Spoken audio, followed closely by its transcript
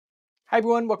Hey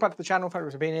everyone, welcome back to the channel. Thank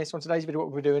you for being here. So on today's video,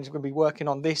 what we're doing is we're going to be working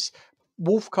on this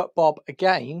wolf cut bob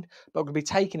again, but we're going to be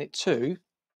taking it to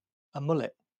a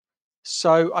mullet.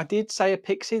 So I did say a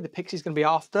pixie. The pixie is going to be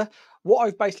after. What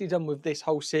I've basically done with this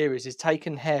whole series is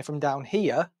taken hair from down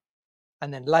here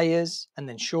and then layers and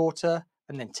then shorter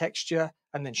and then texture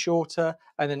and then shorter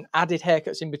and then added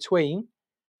haircuts in between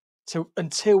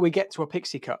until we get to a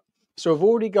pixie cut. So I've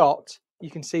already got, you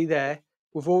can see there,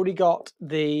 we've already got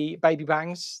the baby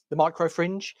bangs, the micro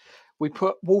fringe. We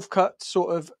put wolf cut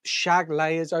sort of shag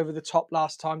layers over the top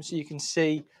last time, so you can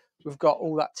see we've got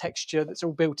all that texture that's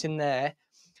all built in there.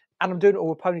 And I'm doing it all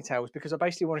with ponytails because I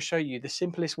basically want to show you the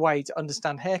simplest way to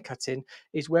understand hair cutting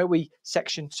is where we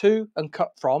section to and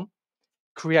cut from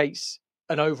creates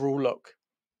an overall look.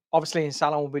 Obviously in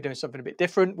salon we'll be doing something a bit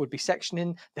different, would be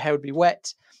sectioning, the hair would be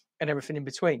wet and everything in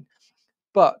between.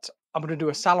 But I'm going to do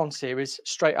a salon series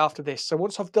straight after this. So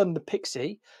once I've done the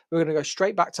pixie, we're going to go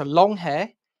straight back to long hair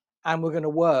and we're going to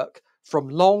work from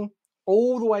long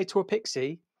all the way to a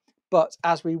pixie, but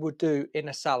as we would do in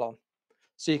a salon.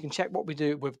 So you can check what we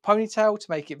do with a ponytail to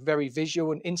make it very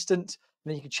visual and instant.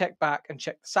 And then you can check back and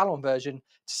check the salon version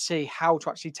to see how to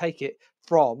actually take it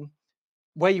from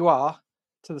where you are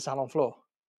to the salon floor.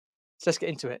 So let's get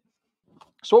into it.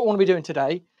 So what I want to be doing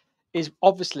today is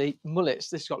obviously mullets.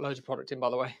 This has got loads of product in, by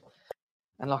the way.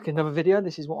 And like another video,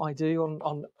 this is what I do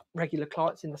on regular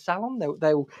clients in the salon.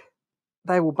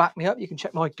 They will back me up. You can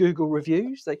check my Google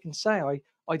reviews. They can say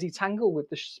I detangle with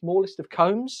the smallest of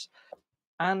combs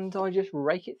and I just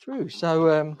rake it through.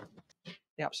 So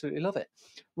they absolutely love it.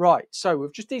 Right, so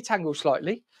we've just detangled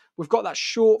slightly. We've got that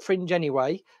short fringe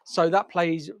anyway, so that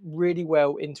plays really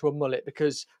well into a mullet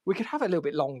because we could have it a little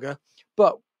bit longer,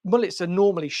 but mullets are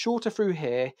normally shorter through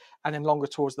here and then longer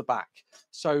towards the back.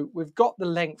 So we've got the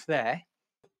length there.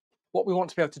 What we want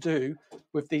to be able to do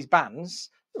with these bands,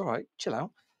 all right, chill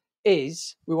out,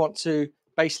 is we want to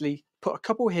basically put a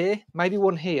couple here, maybe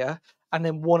one here, and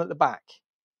then one at the back.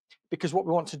 Because what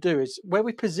we want to do is where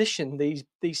we position these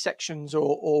sections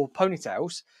or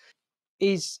ponytails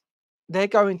is they're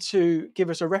going to give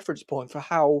us a reference point for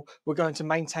how we're going to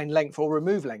maintain length or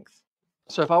remove length.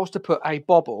 So if I was to put a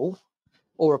bobble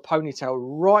or a ponytail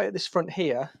right at this front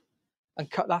here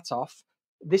and cut that off,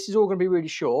 this is all going to be really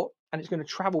short and it's going to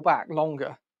travel back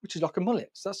longer, which is like a mullet.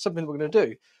 So that's something we're going to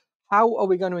do. How are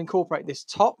we going to incorporate this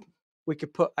top? We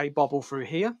could put a bobble through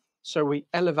here. So we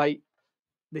elevate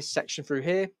this section through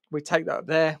here. We take that up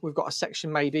there. We've got a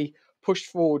section maybe pushed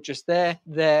forward just there,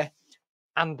 there,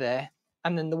 and there.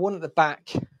 And then the one at the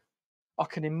back, I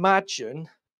can imagine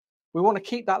we want to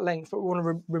keep that length, but we want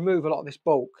to remove a lot of this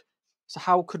bulk. So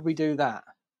how could we do that?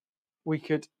 We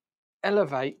could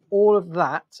elevate all of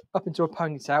that up into a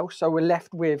ponytail. So we're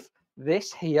left with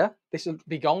this here. This will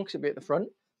be gone because it'll be at the front.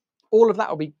 All of that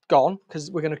will be gone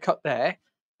because we're going to cut there.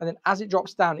 And then as it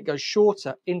drops down, it goes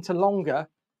shorter into longer,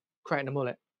 creating a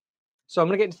mullet. So I'm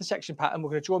going to get into the section pattern. We're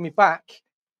going to join me back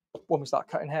when we start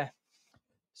cutting hair.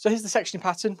 So here's the sectioning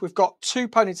pattern. We've got two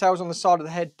ponytails on the side of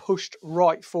the head pushed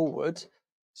right forward.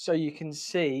 So you can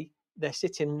see they're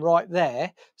sitting right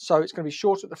there. So it's going to be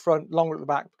shorter at the front, longer at the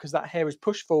back because that hair is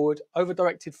pushed forward, over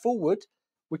directed forward.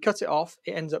 We cut it off.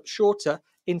 It ends up shorter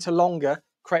into longer,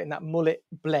 creating that mullet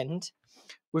blend.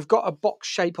 We've got a box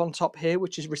shape on top here,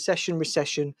 which is recession,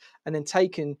 recession, and then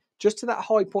taken just to that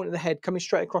high point of the head, coming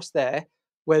straight across there,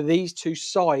 where these two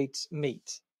sides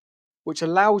meet, which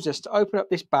allows us to open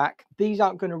up this back. These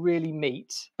aren't going to really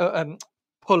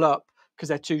pull up because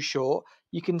they're too short.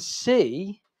 You can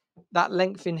see that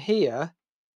length in here.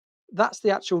 That's the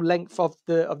actual length of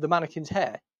the mannequin's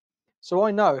hair. So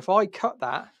I know if I cut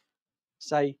that,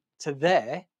 say to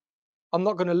there, I'm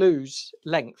not going to lose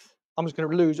length. I'm just going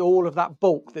to lose all of that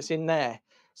bulk that's in there.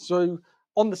 So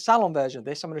on the salon version of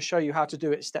this, I'm going to show you how to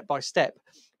do it step by step.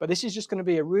 But this is just going to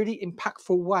be a really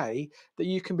impactful way that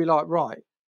you can be like, right,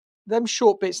 them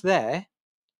short bits there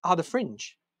are the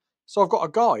fringe. So I've got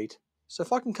a guide. So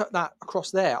if I can cut that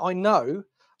across there, I know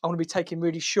I'm going to be taking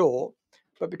really short.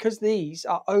 But because these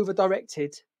are over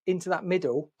directed into that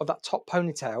middle of that top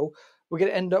ponytail, we're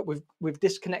going to end up with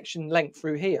disconnection length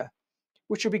through here,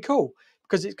 which will be cool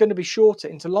because it's going to be shorter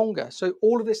into longer. So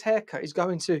all of this haircut is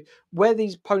going to, where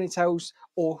these ponytails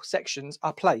or sections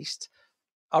are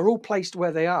all placed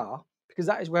where they are, because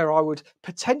that is where I would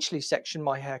potentially section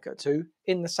my haircut to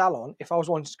in the salon if I was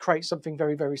wanting to create something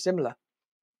very, very similar.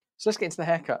 So let's get into the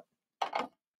haircut.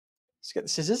 Let's get the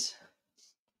scissors.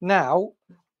 Now,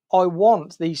 I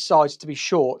want these sides to be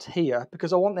short here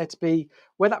because I want there to be,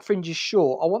 where that fringe is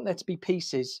short, I want there to be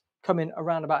pieces coming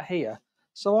around about here.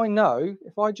 So I know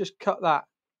if I just cut that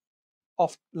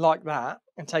off like that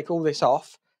and take all this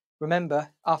off, Remember,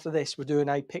 after this, we're doing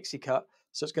a pixie cut,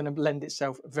 so it's going to lend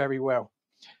itself very well.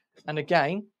 And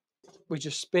again, we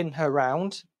just spin her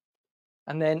round,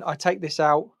 and then I take this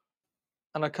out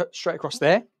and I cut straight across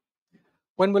there.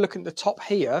 When we're looking at the top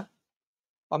here,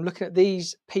 I'm looking at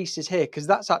these pieces here because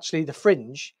that's actually the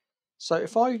fringe. So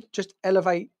if I just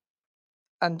elevate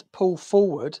and pull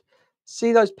forward,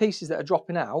 see those pieces that are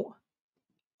dropping out?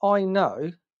 I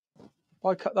know if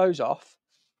I cut those off,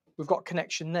 we've got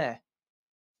connection there.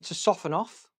 To soften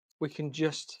off, we can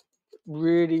just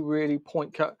really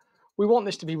point cut. We want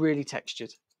this to be really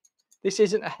textured. This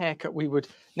isn't a haircut we would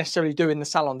necessarily do in the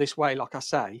salon this way, like I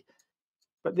say,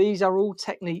 but these are all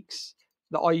techniques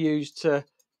that I use to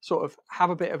sort of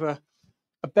have a bit of a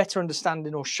better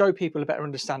understanding, or show people a better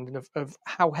understanding of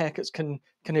how haircuts can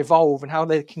evolve and how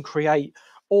they can create,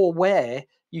 or where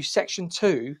you section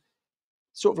 2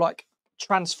 sort of like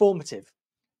transformative.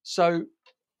 So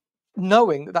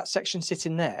knowing that section's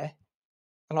sitting there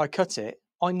and I cut it,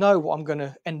 I know what I'm going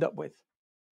to end up with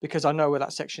because I know where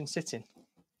that section's sitting.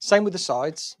 Same with the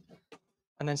sides,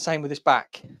 and then same with this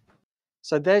back.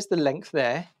 So there's the length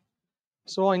there.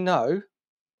 So I know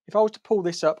if I was to pull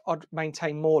this up, I'd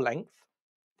maintain more length.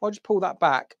 If I just pull that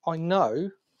back, I know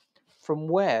from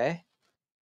where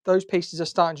those pieces are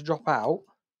starting to drop out,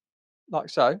 like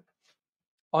so,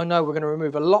 I know we're going to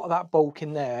remove a lot of that bulk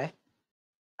in there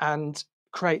and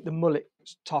create the mullet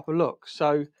type of look.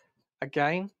 So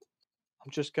again,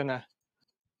 I'm just going to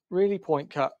really point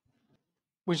cut.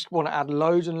 We just want to add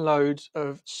loads and loads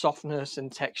of softness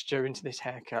and texture into this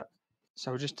haircut.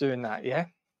 So we're just doing that, yeah?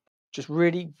 Just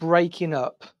really breaking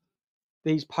up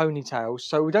these ponytails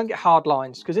so we don't get hard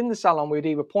lines, because in the salon we'd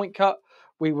either point cut,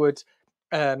 we would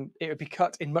it would be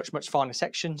cut in much finer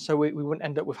sections, so we wouldn't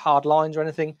end up with hard lines or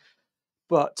anything.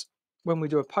 But when we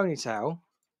do a ponytail,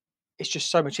 it's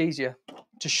just so much easier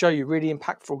to show you, really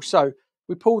impactful. So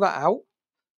we pull that out,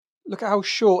 look at how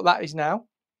short that is now,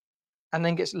 and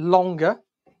then gets longer.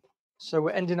 So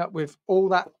we're ending up with all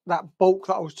that bulk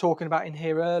that I was talking about in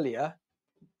here earlier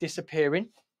disappearing.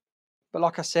 But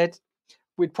like I said,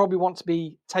 we'd probably want to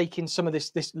be taking some of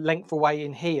this length away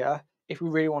in here if we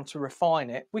really want to refine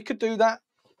it. We could do that,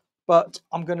 but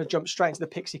I'm going to jump straight into the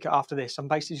pixie cut after this. I'm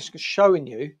basically just showing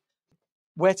you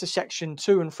where to section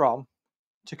to and from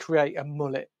to create a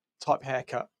mullet type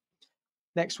haircut.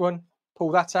 Next one,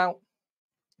 pull that out.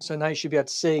 So now you should be able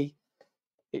to see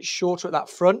it's shorter at that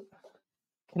front,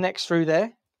 connects through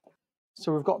there.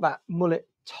 So we've got that mullet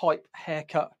type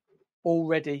haircut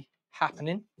already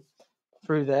happening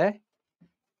through there.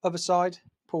 Other side,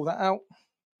 pull that out,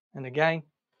 and again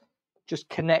just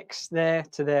connects there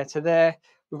to there to there.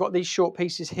 We've got these short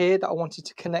pieces here that I wanted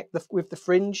to connect with the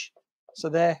fringe, so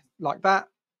they're like that.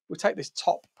 We'll take this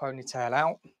top ponytail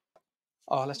out.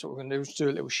 Oh, that's what we're going to do, is do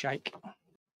a little shake,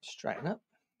 straighten up,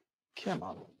 come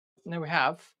on. Now we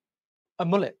have a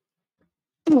mullet.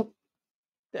 Bit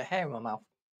of hair in my mouth,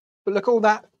 but look, all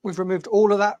that, we've removed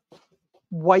all of that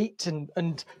weight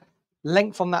and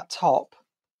length on that top,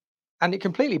 and it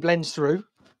completely blends through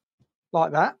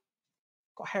like that.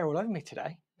 Got hair all over me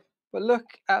today, but look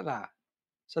at that.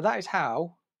 So that is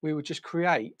how we would just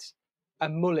create a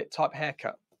mullet type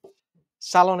haircut.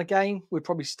 Salon again, we'd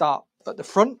probably start at the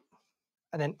front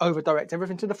and then over direct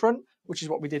everything to the front, which is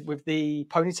what we did with the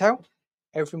ponytail.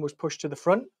 Everything was pushed to the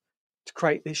front to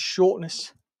create this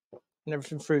shortness and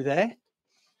everything through there,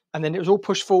 and then it was all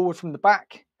pushed forward from the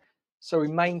back, so we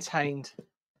maintained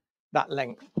that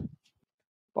length.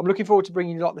 I'm looking forward to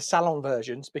bringing you like the salon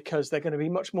versions, because they're going to be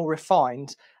much more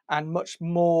refined and much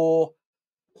more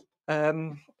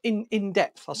in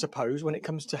depth, I suppose, when it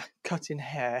comes to cutting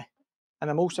hair.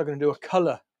 And I'm also going to do a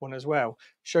colour one as well,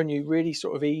 showing you really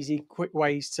sort of easy, quick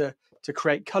ways to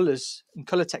create colours and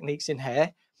colour techniques in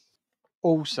hair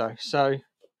also. So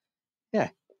yeah,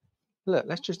 look,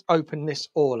 let's just open this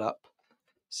all up,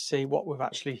 see what we've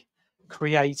actually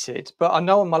created. But I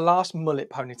know on my last mullet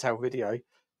ponytail video,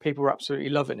 people were absolutely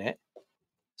loving it.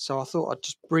 So I thought I'd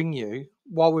just bring you,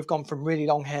 while we've gone from really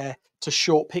long hair to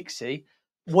short pixie,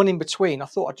 one in between, I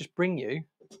thought I'd just bring you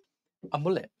a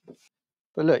mullet.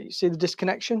 But look, you see the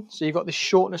disconnection? So you've got this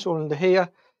shortness all under here.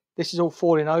 This is all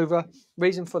falling over.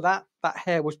 Reason for that, that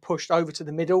hair was pushed over to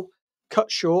the middle,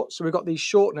 cut short. So we've got these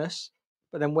shortness,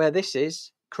 but then where this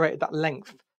is, created that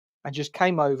length and just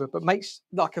came over, but makes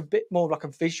like a bit more like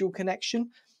a visual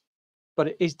connection, but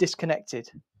it is disconnected.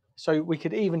 So we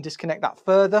could even disconnect that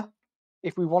further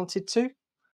if we wanted to,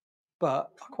 but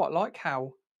I quite like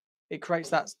how it creates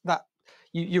that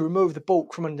you remove the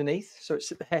bulk from underneath, so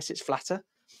the hair sits flatter,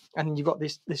 and you've got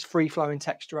this free flowing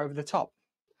texture over the top.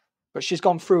 But she's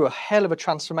gone through a hell of a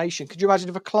transformation. Could you imagine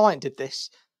if a client did this?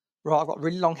 Right, I've got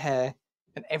really long hair,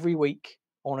 and every week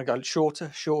I want to go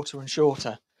shorter, shorter, and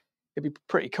shorter. It'd be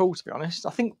pretty cool, to be honest.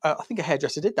 I think a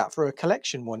hairdresser did that for a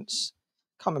collection once.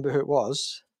 Can't remember who it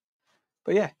was,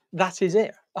 but yeah, that is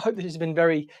it. I hope this has been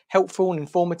very helpful and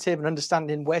informative and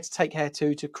understanding where to take hair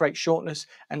to create shortness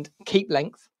and keep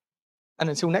length. And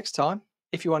until next time,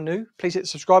 if you are new, please hit the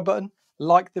subscribe button,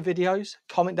 like the videos,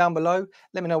 comment down below,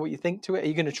 let me know what you think to it. Are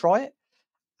you going to try it?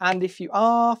 And if you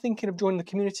are thinking of joining the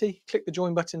community, click the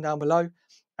join button down below.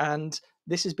 And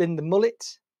this has been the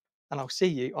Mullet, and I'll see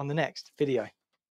you on the next video.